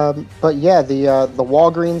 But yeah, the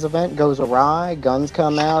Walgreens event goes awry, guns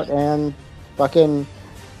come out, and fucking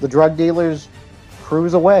the drug dealers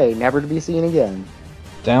cruise away, never to be seen again.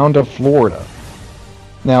 Down to Florida.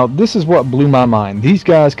 Now, this is what blew my mind. These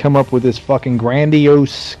guys come up with this fucking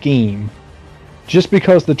grandiose scheme just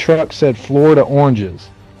because the truck said Florida oranges,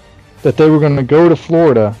 that they were going to go to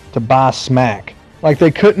Florida to buy smack. Like,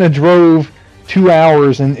 they couldn't have drove 2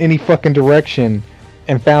 hours in any fucking direction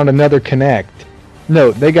and found another connect.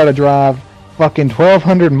 No, they gotta drive fucking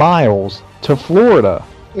 1,200 miles to Florida.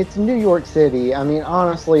 It's New York City. I mean,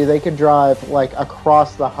 honestly, they could drive, like,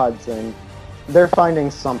 across the Hudson. They're finding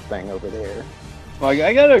something over there. Like,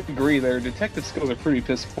 I gotta agree, their detective skills are pretty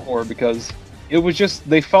piss poor because it was just,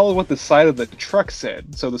 they followed what the side of the truck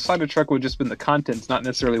said. So the side of the truck would have just been the contents, not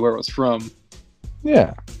necessarily where it was from.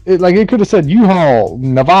 Yeah. It could have said U-Haul,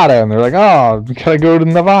 Nevada, and they're like, oh, we gotta go to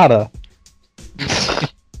Nevada.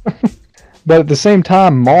 But at the same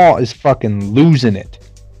time, Ma is fucking losing it.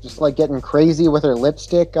 Just like getting crazy with her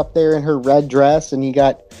lipstick up there in her red dress, and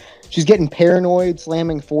she's getting paranoid,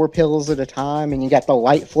 slamming 4 pills at a time, and you got the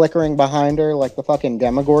light flickering behind her like the fucking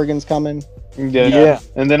Demogorgon's coming. Yeah.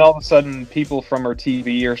 And then all of a sudden, people from her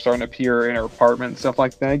TV are starting to appear in her apartment and stuff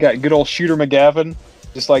like that. You got good old Shooter McGavin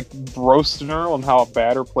just like roasting her on how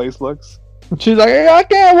bad her place looks. She's like, I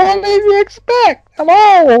can't, what did you expect? I'm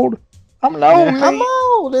old. I'm lonely. I'm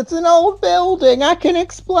old. It's an old building. I can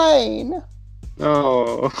explain.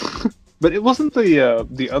 Oh. But it wasn't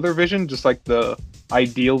the other Vision, just like the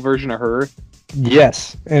ideal version of her.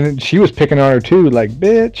 Yes. And she was picking on her too, like,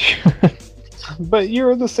 bitch. But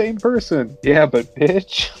you're the same person. Yeah, but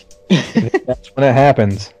bitch. That's when it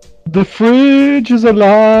happens. The fridge is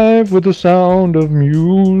alive with the sound of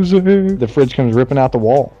music. The fridge comes ripping out the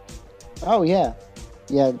wall. Oh, yeah.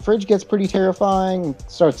 Yeah, Fridge gets pretty terrifying,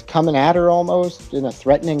 starts coming at her almost in a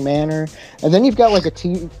threatening manner. And then you've got like a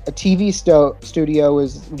TV studio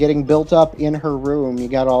is getting built up in her room. You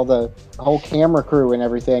got all the whole camera crew and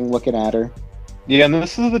everything looking at her. Yeah, and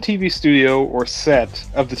this is the TV studio or set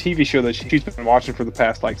of the TV show that she's been watching for the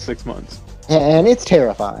past like 6 months. And it's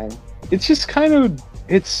terrifying. It's just kind of,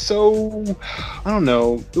 it's so, I don't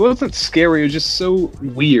know, it wasn't scary, it was just so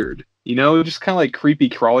weird. You know, just kind of like creepy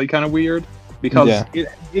crawly kind of weird. Because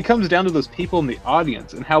it comes down to those people in the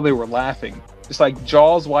audience and how they were laughing. Just like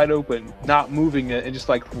jaws wide open, not moving it, and just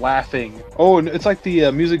like laughing. Oh, and it's like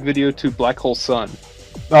the music video to Black Hole Sun.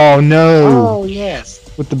 Oh no! Oh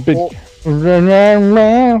yes, with the big,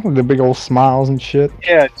 with the big old smiles and shit.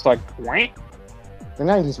 Yeah, it's like wank. The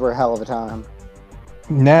 90s were a hell of a time.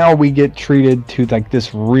 Now we get treated to like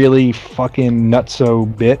this really fucking nutso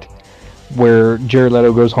bit where Jared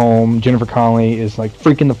Leto goes home, Jennifer Connelly is like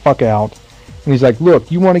freaking the fuck out. And he's like,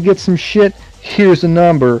 look, you want to get some shit? Here's the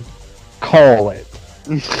number. Call it.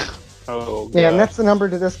 Oh, God. Yeah, and that's the number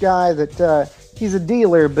to this guy that he's a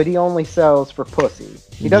dealer, but he only sells for pussy.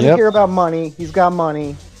 He doesn't care about money. He's got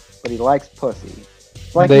money, but he likes pussy.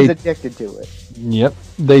 It's like he's addicted to it. Yep.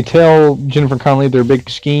 They tell Jennifer Connelly their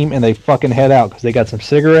big scheme, and they fucking head out because they got some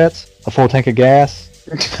cigarettes, a full tank of gas.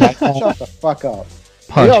 Shut the fuck up.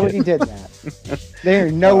 We already did that.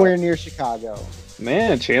 They're nowhere near Chicago.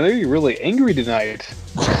 Man, Chandler, you're really angry tonight.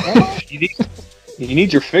 you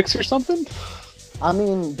need your fix or something? I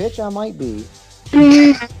mean, bitch, I might be.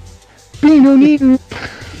 No need.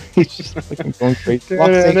 He's just like going crazy.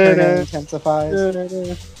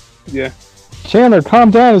 Intensifies. Yeah. Chandler,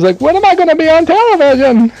 calm down. He's like, when am I going to be on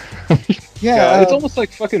television? Yeah, it's almost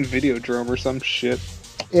like fucking Videodrome or some shit.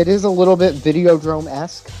 It is a little bit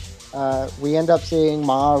Videodrome-esque. We end up seeing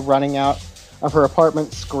Ma running out of her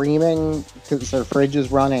apartment screaming because her fridge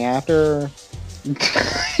is running after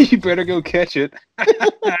her. You better go catch it.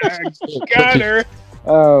 Got her.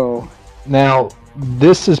 Oh. Now,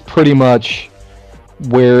 this is pretty much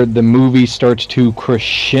where the movie starts to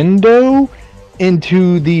crescendo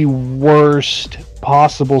into the worst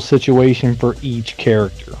possible situation for each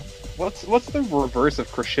character. What's the reverse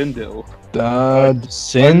of crescendo?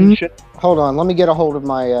 Sin? Hold on, let me get a hold of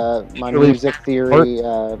my my music theory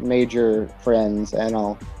major friends, and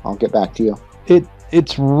I'll get back to you.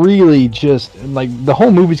 It's really just like the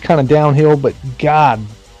whole movie's kind of downhill, but god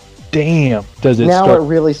damn, does it now start? It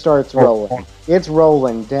really starts rolling. It's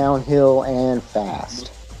rolling downhill and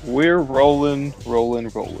fast. We're rolling.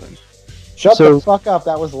 Shut the fuck up!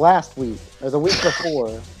 That was last week or the week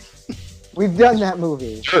before. We've done that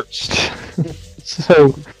movie.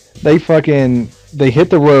 So they hit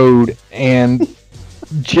the road, and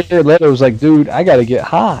Jared Leto's like, dude, I gotta get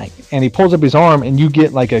high. And he pulls up his arm, and you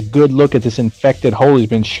get like a good look at this infected hole he's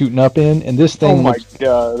been shooting up in. And this thing, oh my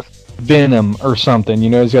god, Venom or something. You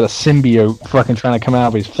know, he's got a symbiote fucking trying to come out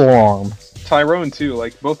of his forearm. Tyrone too.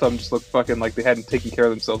 Like both of them just look fucking like they hadn't taken care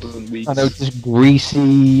of themselves in weeks. I know, just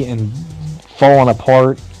greasy and falling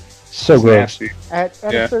apart. So gross. At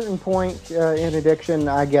a certain point in addiction,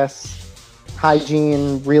 I guess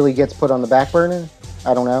hygiene really gets put on the back burner.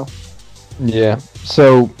 I don't know. Yeah.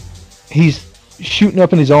 So he's shooting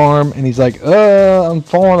up in his arm, and he's like, I'm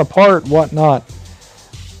falling apart, whatnot.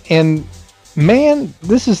 And man,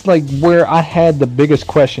 this is like where I had the biggest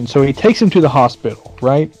question. So he takes him to the hospital,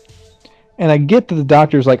 right? And I get that the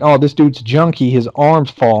doctor's like, oh, this dude's junky, his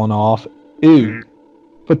arm's falling off. Ew.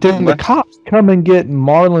 But then the cops come and get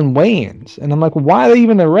Marlon Wayans. And I'm like, why are they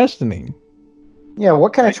even arresting him? Yeah,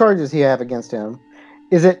 what kind of charges does he have against him?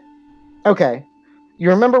 Is it... Okay. You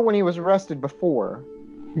remember when he was arrested before?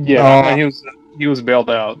 Yeah, he was bailed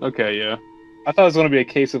out. Okay, yeah. I thought it was going to be a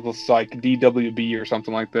case of like DWB or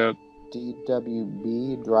something like that.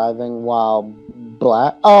 DWB, driving while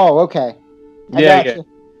black? Oh, okay.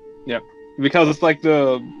 Yeah. Because it's like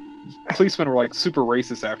the policemen were like super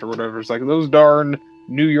racist after whatever. It's like those darn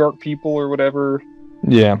New York people or whatever.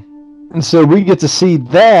 Yeah. And so we get to see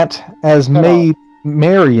that as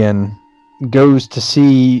Marion goes to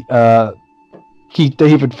see Keith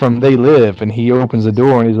David from They Live, and he opens the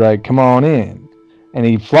door and he's like, come on in. And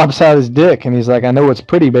he flops out his dick and he's like, I know it's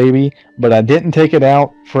pretty, baby, but I didn't take it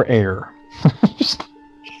out for air.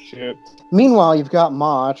 Shit. Meanwhile, you've got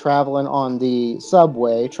Ma traveling on the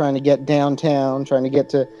subway, trying to get downtown, trying to get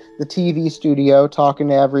to the TV studio, talking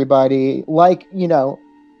to everybody like, you know,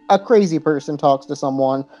 a crazy person talks to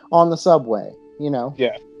someone on the subway, you know?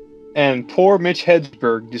 Yeah. And poor Mitch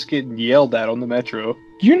Hedberg just getting yelled at on the metro.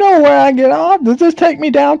 You know where I get off? Does this take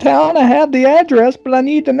me downtown? I have the address, but I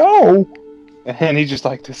need to know. And he's just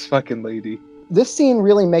like, this fucking lady. this scene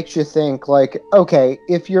really makes you think, like, okay,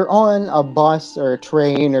 if you're on a bus or a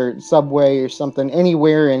train or subway or something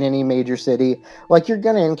anywhere in any major city, like, you're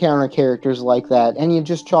going to encounter characters like that, and you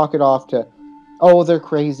just chalk it off to, oh, they're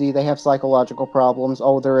crazy, they have psychological problems,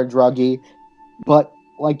 oh, they're a druggie. But,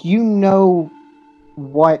 like, you know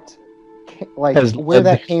what, like, where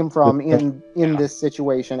that came from in this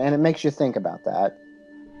situation, and it makes you think about that.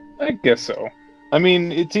 I guess so. I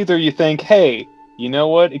mean, it's either you think, hey, you know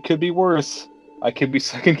what, it could be worse. I could be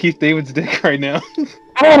sucking Keith David's dick right now.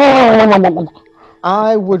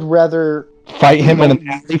 I would rather fight him in an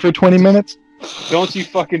alley for 20 minutes. Don't you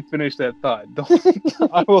fucking finish that thought.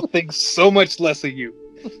 I will think so much less of you.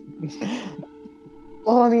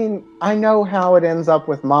 Well, I mean, I know how it ends up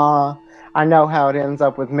with Ma. I know how it ends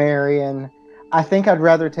up with Marion. I think I'd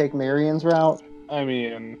rather take Marion's route. I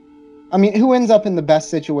mean, who ends up in the best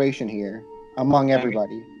situation here among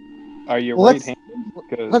everybody? Are you right-handed?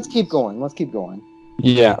 Let's keep going.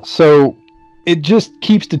 Yeah, so it just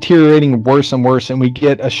keeps deteriorating worse and worse, and we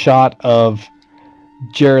get a shot of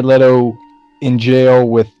Jared Leto in jail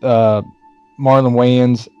with Marlon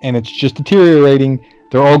Wayans, and it's just deteriorating.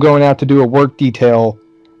 They're all going out to do a work detail.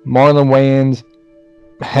 Marlon Wayans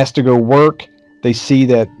has to go work. They see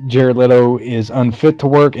that Jared Leto is unfit to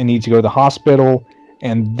work and needs to go to the hospital,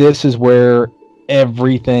 and this is where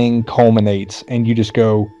everything culminates, and you just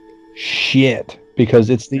go, shit, because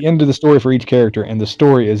it's the end of the story for each character, and the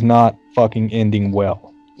story is not fucking ending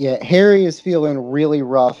well. Yeah, Harry is feeling really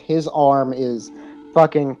rough. His arm is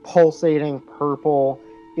fucking pulsating purple.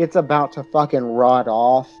 It's about to fucking rot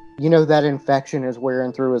off. You know, that infection is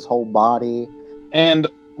wearing through his whole body. And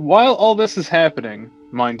while all this is happening,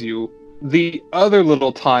 mind you, the other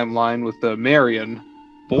little timeline with the Marion,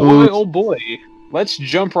 boy oh boy, let's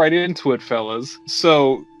jump right into it, fellas.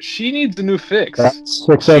 So, she needs a new fix. That's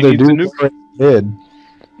 6 other dudes did.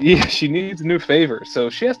 Yeah, she needs a new favor. So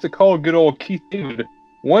she has to call good old Keith David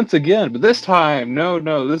once again. But this time,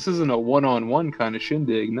 no, this isn't a one-on-one kind of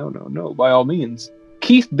shindig. No, by all means.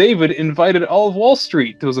 Keith David invited all of Wall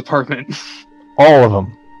Street to his apartment. All of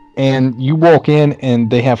them. And you walk in and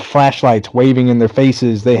they have flashlights waving in their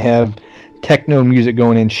faces. They have techno music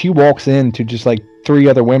going in. She walks in to just like 3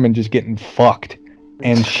 other women just getting fucked.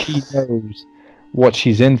 And she knows what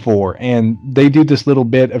she's in for. And they do this little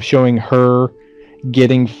bit of showing her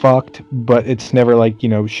getting fucked, but it's never like, you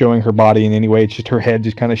know, showing her body in any way. It's just her head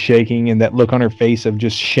just kind of shaking and that look on her face of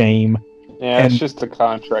just shame. Yeah, it's just a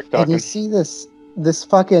contract talking. And you see this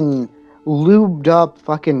fucking lubed up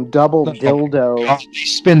fucking double dildo. God, they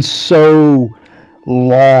spend so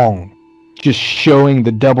long just showing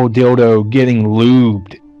the double dildo getting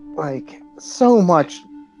lubed. Like, so much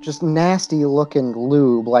just nasty looking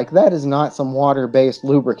lube. Like, that is not some water-based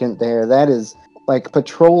lubricant there. That is like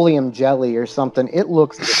petroleum jelly or something. It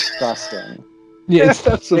looks disgusting. Yeah, it's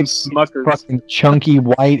got some Smuckers. Fucking chunky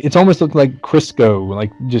white. It's almost looked like Crisco,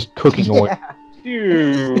 like just cooking oil.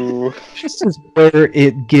 Ew. This is where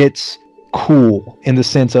it gets cool in the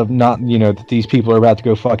sense of not, you know, that these people are about to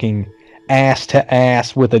go fucking ass to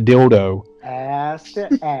ass with a dildo. Ass to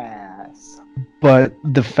ass. But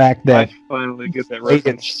the fact that I finally get that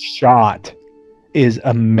reference. Shot is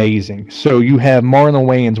amazing. So you have Marlon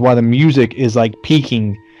Wayans while the music is like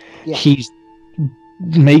peaking. Yeah. He's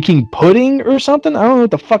making pudding or something. I don't know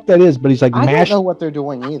what the fuck that is, but he's like I don't know what they're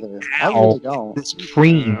doing either. I really don't. This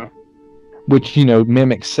cream, which, you know,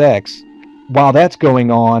 mimics sex. While that's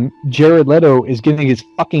going on, Jared Leto is getting his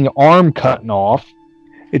fucking arm cut off.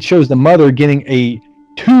 It shows the mother getting a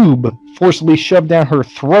tube forcibly shoved down her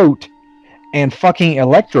throat and fucking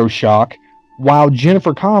electroshock, while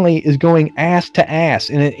Jennifer Connelly is going ass to ass,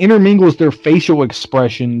 and it intermingles their facial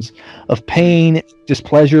expressions of pain,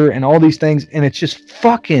 displeasure, and all these things, and it's just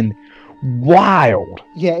fucking wild.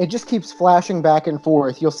 Yeah, it just keeps flashing back and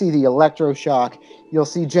forth. You'll see the electroshock. You'll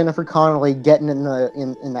see Jennifer Connelly getting in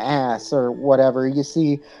the ass or whatever. You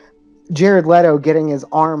see Jared Leto getting his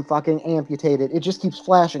arm fucking amputated. It just keeps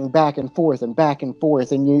flashing back and forth, and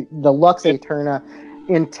the Lux Eterna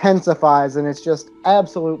intensifies, and it's just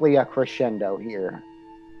absolutely a crescendo here.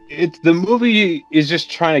 The movie is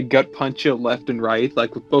just trying to gut punch you left and right,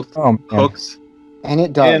 like with both hooks. And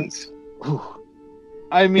it does.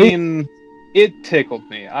 I mean, it tickled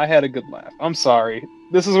me. I had a good laugh. I'm sorry.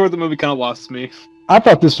 This is where the movie kind of lost me. I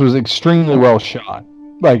thought this was extremely well shot.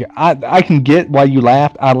 Like, I can get why you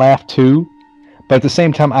laughed. I laughed too. But at the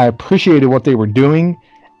same time, I appreciated what they were doing,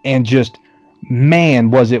 and just,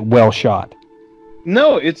 man, was it well shot.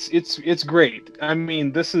 No, it's great. I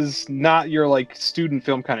mean, this is not your like student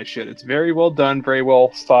film kind of shit. It's very well done, very well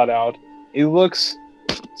thought out. It looks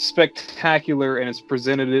spectacular, and it's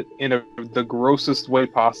presented it in the grossest way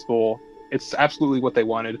possible. It's absolutely what they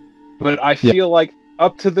wanted. But I feel like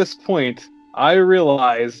up to this point, I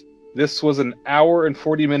realized this was an hour and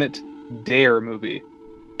 40-minute Dare movie.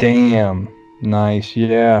 Damn. Nice,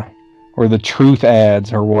 yeah. Or the truth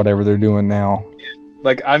ads or whatever they're doing now.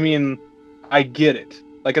 Like, I mean, I get it.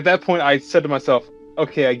 Like, at that point, I said to myself,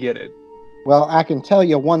 okay, I get it. Well, I can tell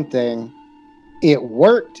you one thing. It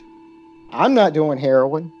worked. I'm not doing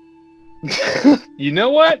heroin. You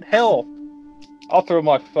know what? Hell, I'll throw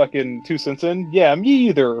my fucking 2 cents in. Yeah, me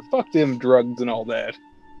either. Fuck them drugs and all that.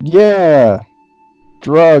 Yeah.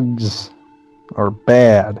 Drugs are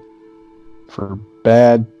bad for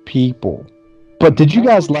bad people. But did you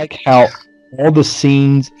guys like how all the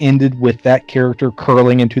scenes ended with that character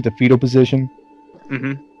curling into the fetal position?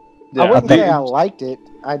 Mm-hmm. Yeah, I wouldn't say I liked it.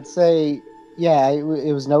 I'd say, yeah,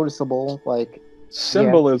 it was noticeable. Like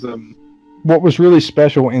symbolism. Yeah. What was really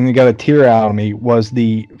special, and it got a tear out of me, was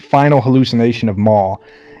the final hallucination of Ma.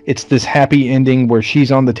 It's this happy ending where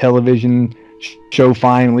she's on the television show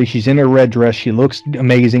finally. She's in her red dress. She looks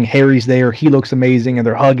amazing. Harry's there. He looks amazing. And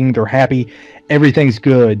they're hugging. They're happy. Everything's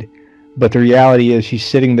good. But the reality is she's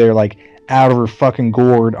sitting there like out of her fucking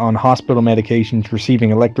gourd on hospital medications, receiving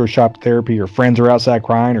electroshock therapy. Her friends are outside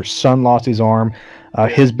crying. Her son lost his arm.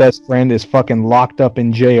 His best friend is fucking locked up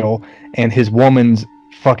in jail. And his woman's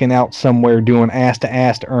fucking out somewhere doing ass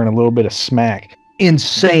to earn a little bit of smack.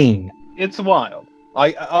 Insane. It's wild.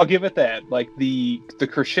 I'll give it that. Like the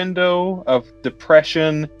crescendo of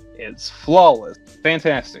depression is flawless,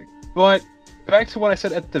 fantastic. But back to what I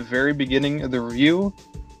said at the very beginning of the review,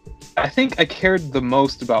 I think I cared the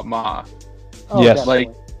most about Ma. Oh, yes. Definitely.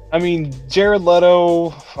 Like, I mean, Jared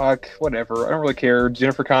Leto, fuck, whatever. I don't really care.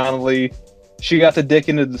 Jennifer Connelly, she got the dick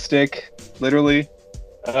into the stick, literally.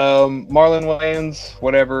 Marlon Wayans,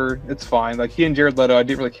 whatever, it's fine. Like, he and Jared Leto, I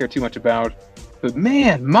didn't really care too much about. But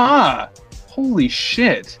man, Ma, holy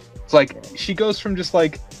shit. It's like, she goes from just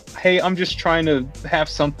like, hey, I'm just trying to have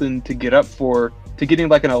something to get up for, to getting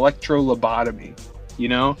like an electro-lobotomy, you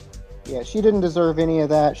know? Yeah, she didn't deserve any of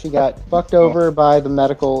that. She got fucked over by the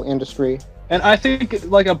medical industry. And I think,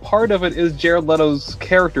 like, a part of it is Jared Leto's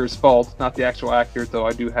character's fault, not the actual actor, though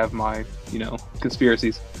I do have my,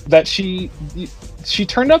 conspiracies. That she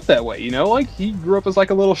turned up that way, Like, he grew up as, like,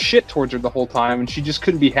 a little shit towards her the whole time, and she just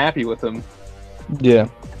couldn't be happy with him. Yeah.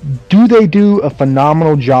 Do they do a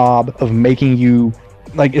phenomenal job of making you,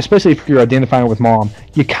 like, especially if you're identifying with Mom,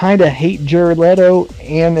 you kind of hate Jared Leto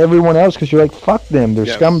and everyone else because you're like, fuck them, they're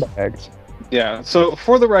scumbags. Yeah, so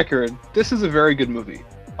for the record, this is a very good movie.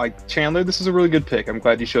 Like, Chandler, this is a really good pick. I'm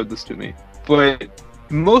glad you showed this to me. But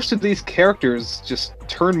most of these characters just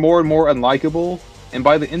turn more and more unlikable, and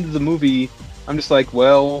by the end of the movie, I'm just like,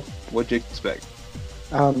 well, what'd you expect?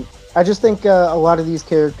 I just think a lot of these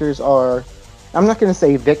characters are, I'm not going to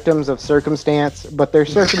say victims of circumstance, but their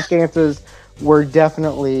circumstances were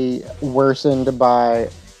definitely worsened by,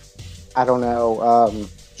 I don't know,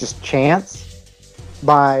 just chance,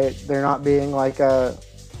 by there not being like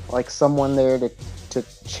someone there to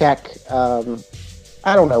check.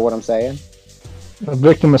 I don't know what I'm saying. A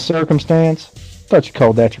victim of circumstance? Thought you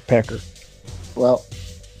called that your pecker. Well,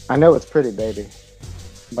 I know it's pretty, baby,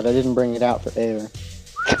 but I didn't bring it out for air.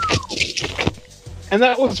 And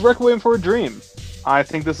that was Requiem for a Dream. I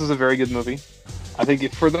think this is a very good movie. I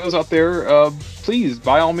think for those out there, please,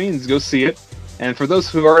 by all means, go see it. And for those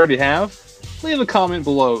who already have, leave a comment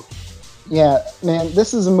below. Yeah, man,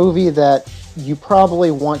 this is a movie that you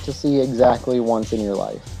probably want to see exactly once in your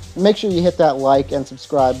life. Make sure you hit that like and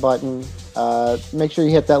subscribe button. Make sure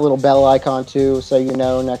you hit that little bell icon too, so you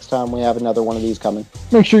know next time we have another one of these coming.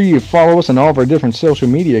 Make sure you follow us on all of our different social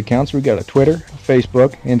media accounts. We got a Twitter,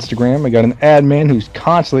 Facebook, Instagram. We got an admin who's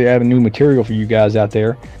constantly adding new material for you guys out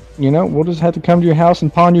there. We'll just have to come to your house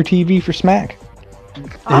and pawn your TV for smack.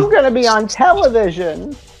 I'm gonna be on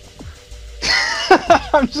television.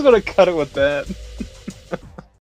 I'm just gonna cut it with that.